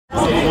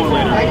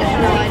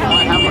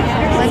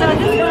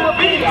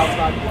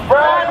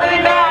Bradley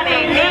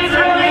Manning needs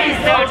release.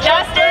 No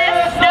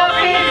justice, no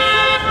peace.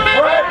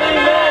 Bradley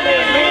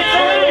Manning needs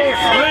release.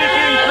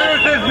 Leaking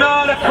truth is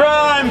not a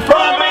crime.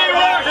 From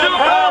Iraq to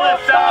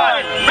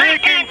Palestine.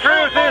 Leaking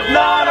truth is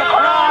not a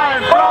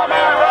crime. From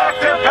Iraq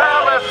to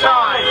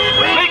Palestine.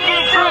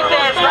 Leaking truth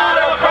is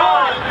not a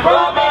crime.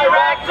 From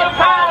Iraq to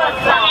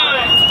Palestine.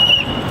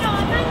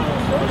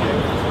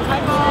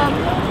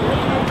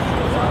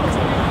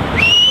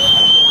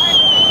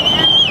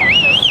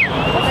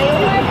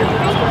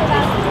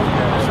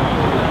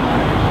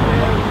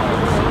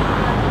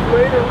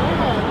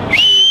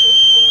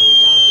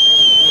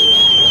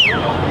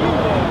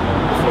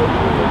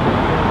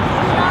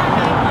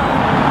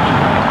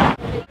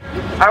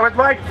 I would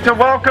like to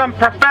welcome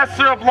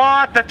Professor of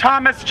Law at the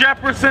Thomas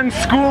Jefferson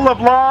School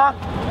of Law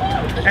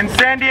in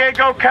San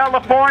Diego,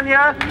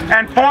 California,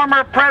 and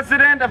former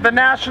president of the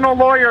National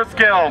Lawyers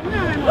Guild.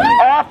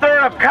 Author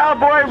of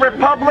Cowboy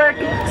Republic,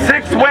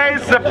 6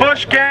 Ways the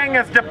Bush Gang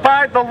has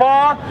defied the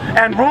law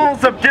and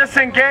rules of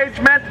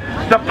disengagement,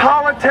 the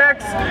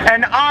politics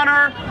and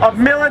honor of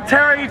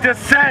military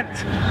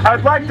dissent.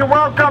 I'd like to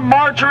welcome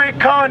Marjorie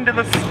Cohn to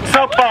the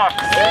soapbox.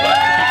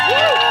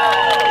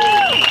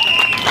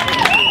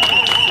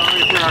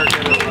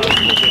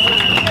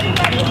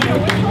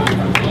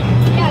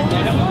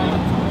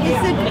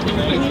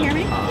 Can you hear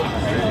me?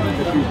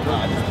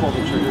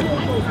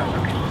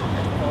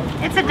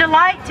 It's a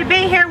delight to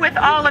be here with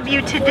all of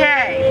you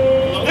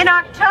today. In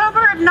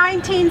October of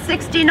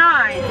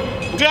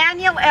 1969,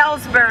 Daniel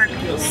Ellsberg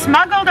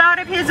smuggled out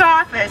of his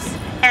office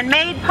and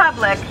made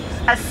public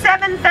a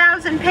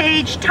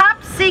 7,000-page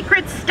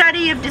top-secret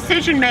study of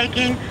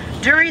decision-making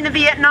during the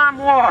Vietnam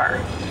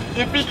War.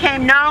 It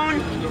became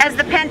known as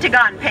the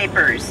Pentagon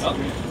Papers.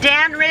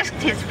 Dan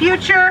risked his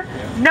future,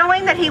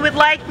 knowing that he would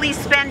likely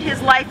spend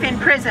his life in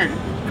prison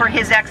for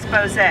his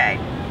expose.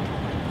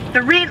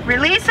 The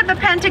release of the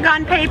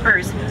Pentagon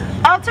Papers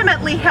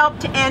ultimately helped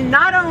to end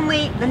not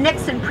only the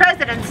Nixon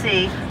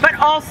presidency, but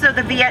also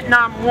the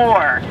Vietnam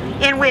War,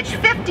 in which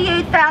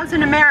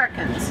 58,000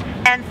 Americans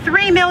and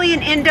 3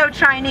 million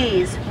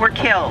Indo-Chinese were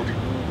killed.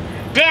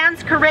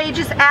 Dan's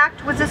courageous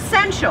act was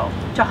essential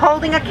to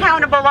holding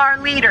accountable our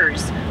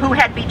leaders who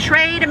had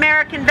betrayed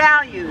American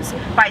values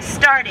by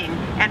starting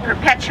and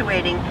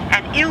perpetuating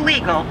an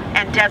illegal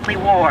and deadly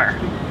war.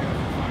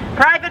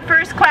 Private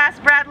First Class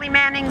Bradley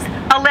Manning's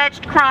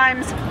alleged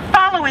crimes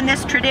follow in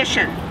this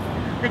tradition.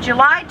 The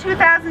July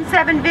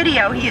 2007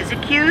 video he is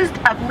accused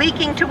of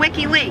leaking to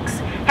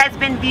WikiLeaks has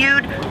been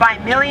viewed by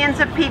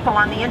millions of people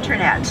on the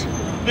internet.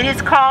 It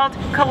is called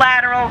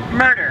Collateral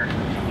Murder.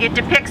 It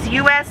depicts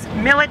US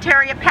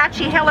military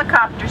Apache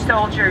helicopter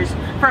soldiers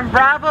from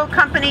Bravo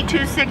Company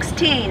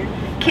 216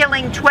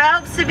 killing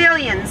 12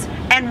 civilians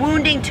and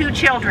wounding 2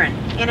 children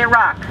in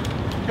Iraq.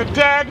 The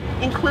dead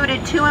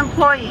included 2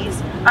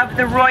 employees of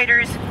the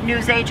Reuters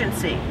news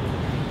agency.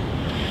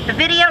 The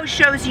video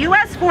shows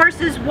US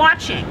forces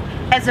watching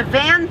as a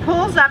van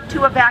pulls up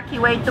to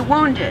evacuate the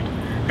wounded.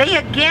 They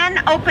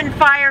again open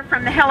fire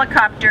from the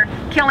helicopter,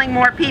 killing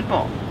more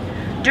people.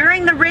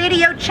 During the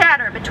radio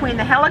chatter between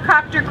the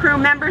helicopter crew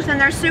members and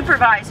their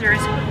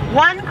supervisors,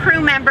 one crew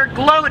member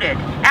gloated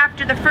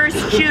after the first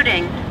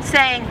shooting,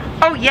 saying,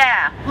 "Oh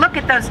yeah, look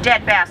at those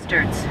dead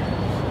bastards."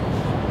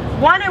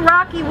 One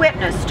Iraqi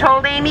witness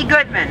told Amy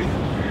Goodman,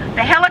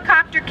 "The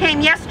helicopter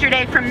came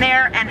yesterday from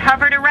there and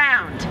hovered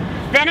around.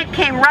 Then it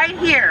came right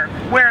here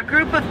where a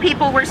group of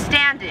people were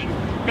standing.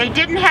 They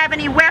didn't have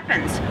any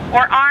weapons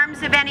or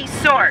arms of any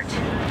sort.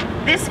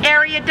 This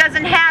area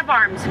doesn't have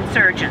arms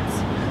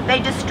insurgents. They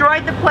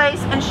destroyed the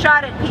place and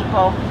shot at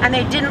people, and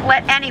they didn't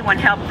let anyone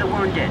help the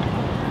wounded."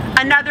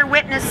 Another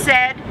witness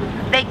said,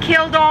 "They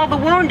killed all the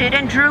wounded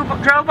and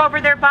drove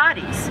over their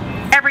bodies.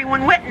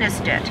 Everyone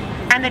witnessed it,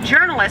 and the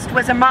journalist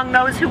was among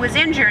those who was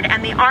injured,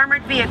 and the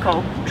armored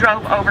vehicle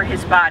drove over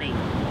his body."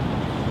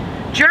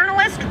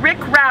 Journalist Rick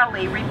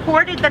Rowley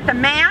reported that the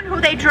man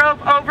who they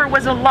drove over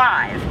was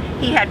alive.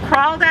 He had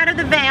crawled out of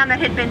the van that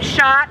had been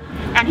shot,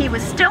 and he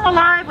was still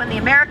alive when the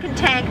American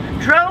tank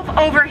drove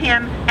over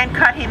him and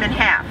cut him in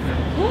half.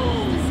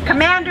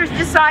 Commanders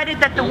decided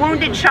that the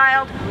wounded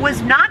child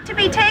was not to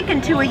be taken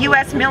to a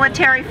US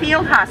military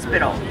field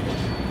hospital.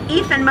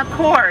 Ethan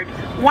McCord,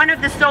 one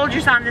of the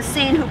soldiers on the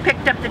scene who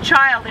picked up the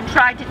child and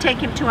tried to take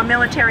him to a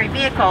military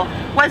vehicle,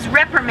 was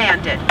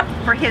reprimanded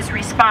for his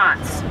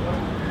response.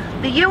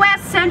 The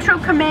US Central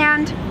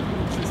Command,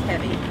 this is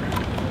heavy.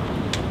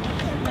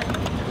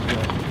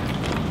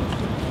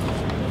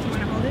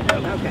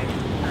 Okay,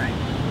 all right.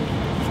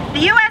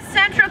 The U.S.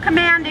 Central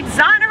Command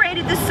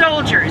exonerated the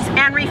soldiers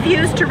and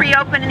refused to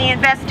reopen the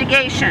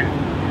investigation.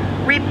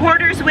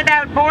 Reporters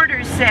Without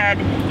Borders said,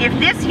 if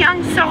this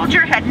young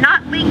soldier had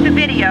not leaked the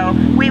video,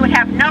 we would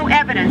have no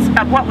evidence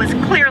of what was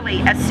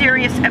clearly a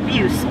serious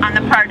abuse on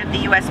the part of the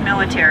U.S.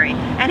 military.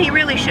 And he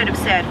really should have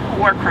said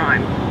war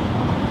crime.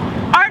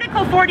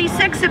 Article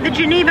 46 of the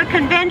Geneva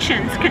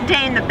Conventions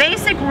contain the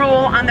basic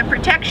rule on the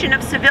protection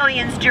of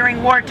civilians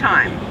during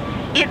wartime.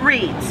 It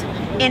reads,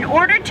 in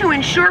order to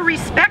ensure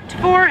respect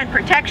for and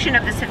protection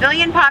of the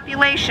civilian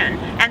population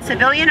and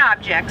civilian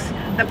objects,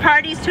 the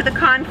parties to the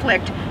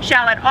conflict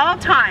shall at all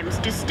times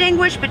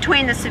distinguish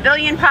between the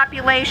civilian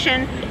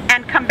population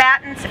and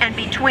combatants and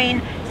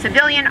between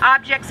civilian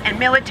objects and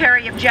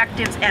military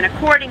objectives, and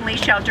accordingly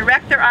shall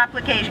direct their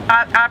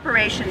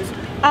operations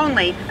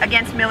only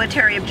against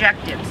military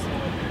objectives.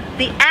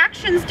 The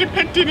actions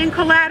depicted in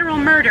Collateral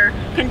Murder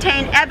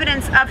contain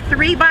evidence of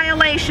 3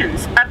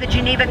 violations of the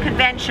Geneva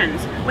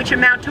Conventions, which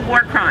amount to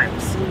war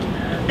crimes.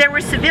 There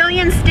were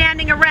civilians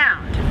standing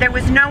around. There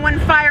was no one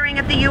firing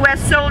at the U.S.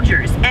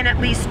 soldiers, and at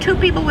least 2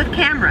 people with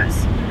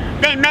cameras.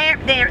 There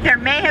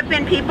may have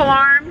been people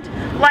armed,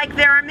 like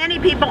there are many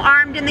people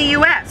armed in the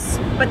U.S.,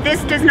 but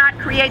this does not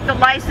create the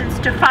license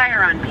to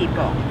fire on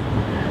people.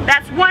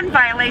 That's one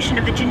violation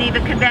of the Geneva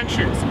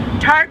Conventions,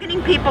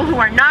 targeting people who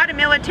are not a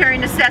military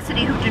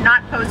necessity, who do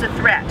not pose a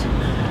threat.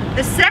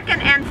 The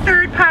second and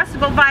third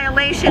possible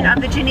violation of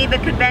the Geneva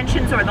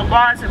Conventions, or the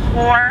laws of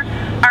war,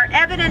 are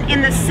evident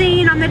in the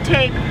scene on the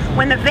tape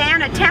when the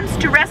van attempts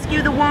to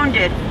rescue the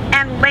wounded,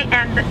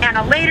 and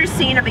a later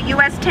scene of a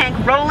U.S.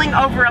 tank rolling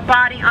over a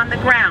body on the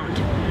ground.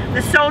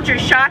 The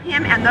soldiers shot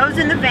him and those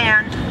in the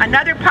van,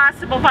 another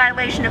possible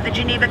violation of the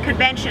Geneva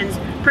Conventions,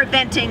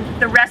 preventing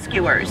the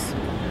rescuers.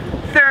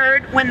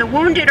 Third, when the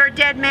wounded or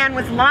dead man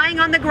was lying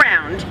on the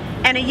ground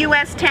and a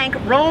U.S. tank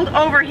rolled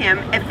over him,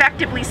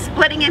 effectively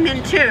splitting him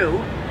in 2,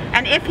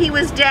 and if he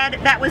was dead,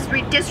 that was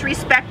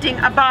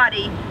disrespecting a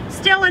body,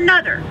 still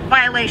another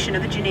violation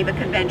of the Geneva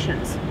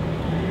Conventions.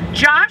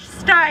 Josh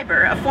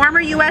Steiber, a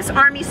former U.S.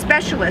 Army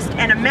specialist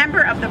and a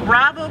member of the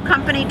Bravo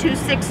Company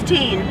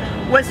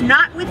 216, was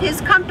not with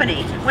his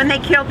company when they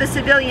killed the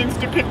civilians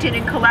depicted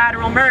in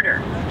Collateral Murder.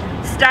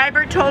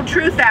 Steiber told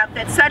Truth Out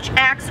that such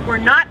acts were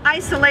not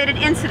isolated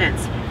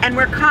incidents and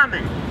were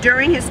common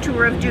during his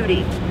tour of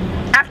duty.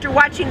 After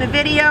watching the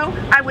video,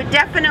 I would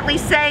definitely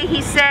say,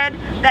 he said,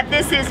 that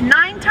this is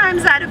 9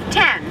 times out of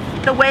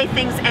 10 the way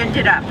things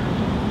ended up.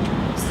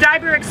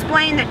 Steiber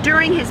explained that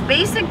during his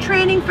basic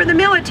training for the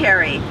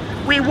military,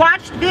 we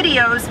watched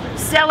videos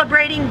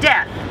celebrating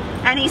death,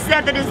 and he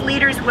said that his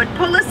leaders would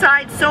pull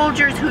aside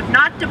soldiers who'd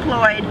not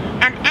deployed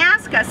and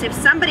ask us if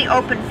somebody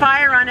opened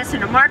fire on us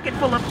in a market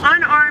full of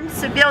unarmed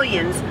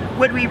civilians,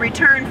 would we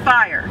return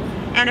fire?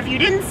 And if you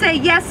didn't say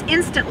yes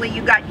instantly,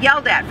 you got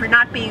yelled at for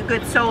not being a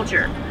good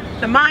soldier.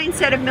 The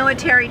mindset of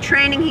military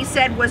training, he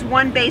said, was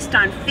one based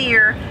on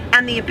fear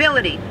and the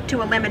ability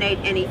to eliminate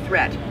any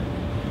threat.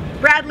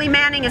 Bradley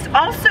Manning is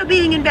also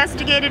being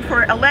investigated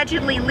for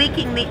allegedly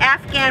leaking the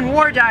Afghan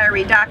war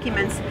diary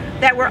documents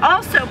that were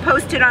also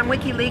posted on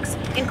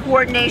WikiLeaks in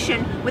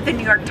coordination with the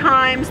New York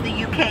Times,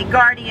 the UK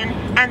Guardian,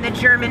 and the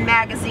German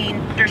magazine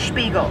Der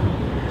Spiegel.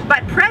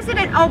 But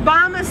President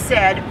Obama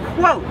said,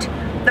 quote,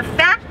 "The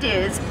fact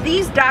is,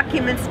 these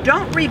documents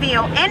don't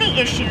reveal any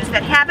issues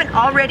that haven't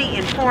already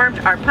informed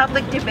our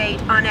public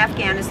debate on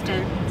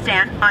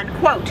Afghanistan,"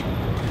 unquote.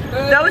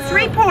 Those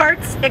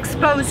reports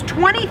exposed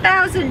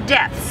 20,000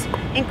 deaths,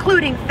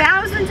 including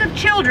thousands of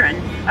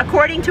children,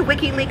 according to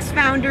WikiLeaks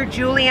founder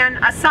Julian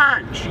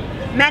Assange.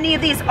 Many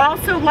of these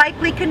also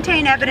likely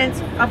contain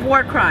evidence of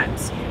war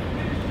crimes.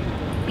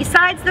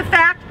 Besides the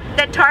fact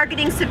that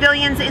targeting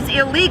civilians is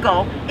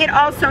illegal, it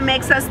also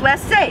makes us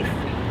less safe.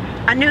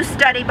 A new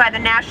study by the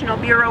National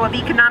Bureau of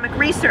Economic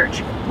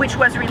Research, which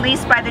was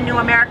released by the New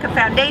America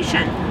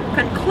Foundation,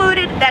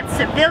 concluded that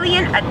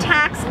civilian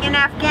attacks in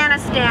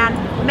Afghanistan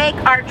make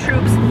our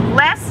troops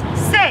less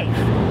safe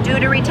due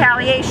to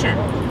retaliation.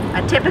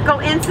 A typical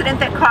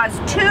incident that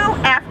caused 2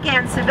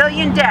 Afghan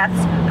civilian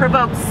deaths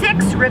provoked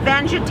 6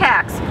 revenge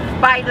attacks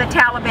by the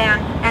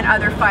Taliban and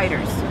other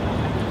fighters.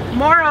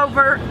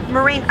 Moreover,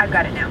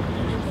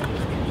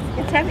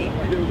 it's heavy.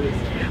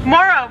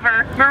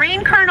 Moreover,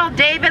 Marine Colonel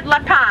David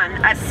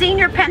Lapin, a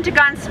senior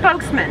Pentagon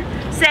spokesman,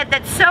 said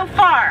that so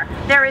far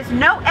there is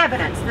no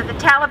evidence that the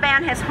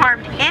Taliban has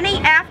harmed any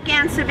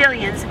Afghan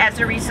civilians as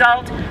a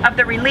result of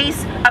the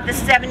release of the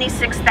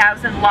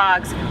 76,000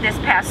 logs this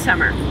past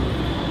summer.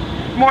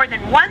 More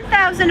than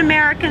 1,000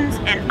 Americans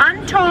and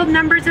untold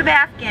numbers of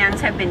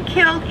Afghans have been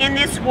killed in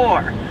this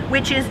war,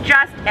 which is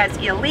just as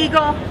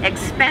illegal,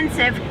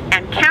 expensive,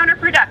 and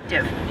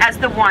counterproductive as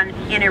the one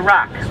in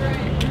Iraq.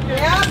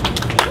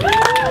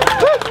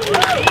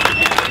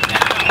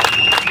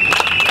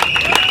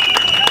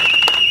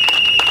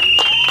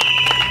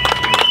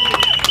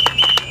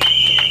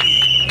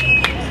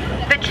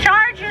 The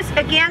charges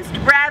against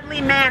Bradley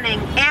Manning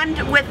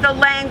end with the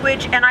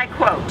language, and I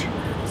quote,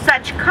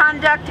 "Such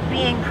conduct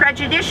being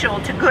prejudicial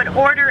to good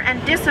order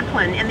and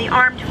discipline in the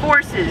armed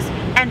forces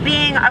and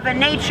being of a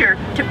nature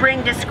to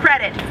bring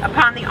discredit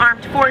upon the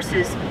armed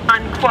forces,"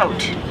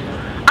 unquote.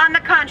 On the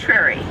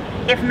contrary,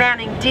 if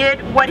Manning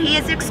did what he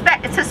is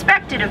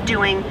suspected of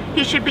doing,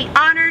 he should be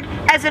honored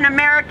as an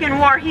American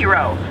war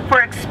hero for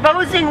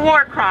exposing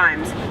war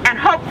crimes and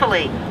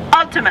hopefully,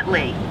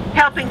 ultimately,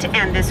 helping to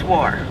end this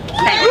war.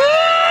 Thank you.